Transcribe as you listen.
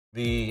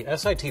The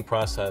SIT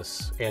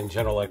process and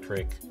General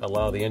Electric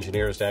allow the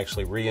engineers to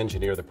actually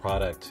re-engineer the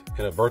product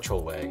in a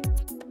virtual way,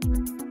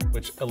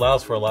 which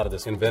allows for a lot of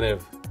this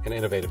inventive and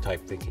innovative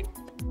type thinking.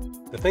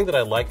 The thing that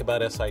I like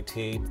about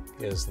SIT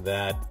is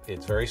that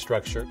it's very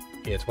structured.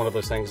 It's one of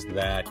those things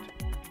that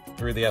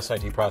through the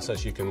SIT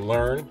process you can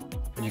learn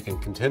and you can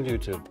continue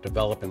to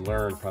develop and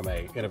learn from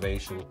an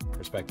innovation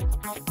perspective.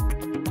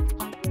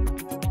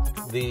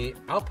 The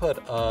output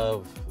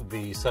of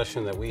the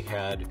session that we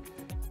had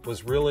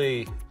was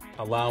really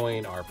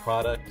allowing our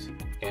product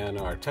and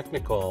our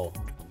technical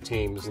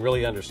teams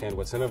really understand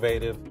what's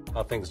innovative,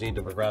 how things need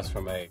to progress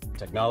from a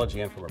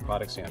technology and from a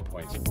product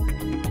standpoint.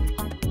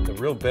 The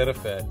real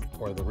benefit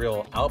or the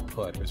real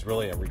output is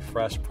really a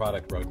refreshed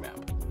product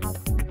roadmap.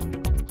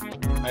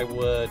 I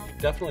would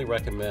definitely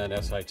recommend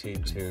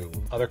SIT to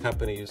other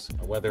companies,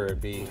 whether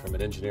it be from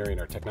an engineering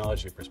or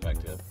technology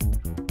perspective.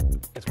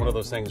 It's one of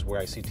those things where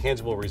I see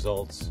tangible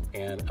results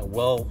and a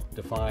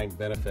well-defined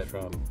benefit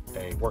from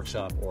a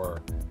workshop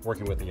or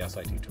working with the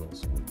SIT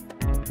tools.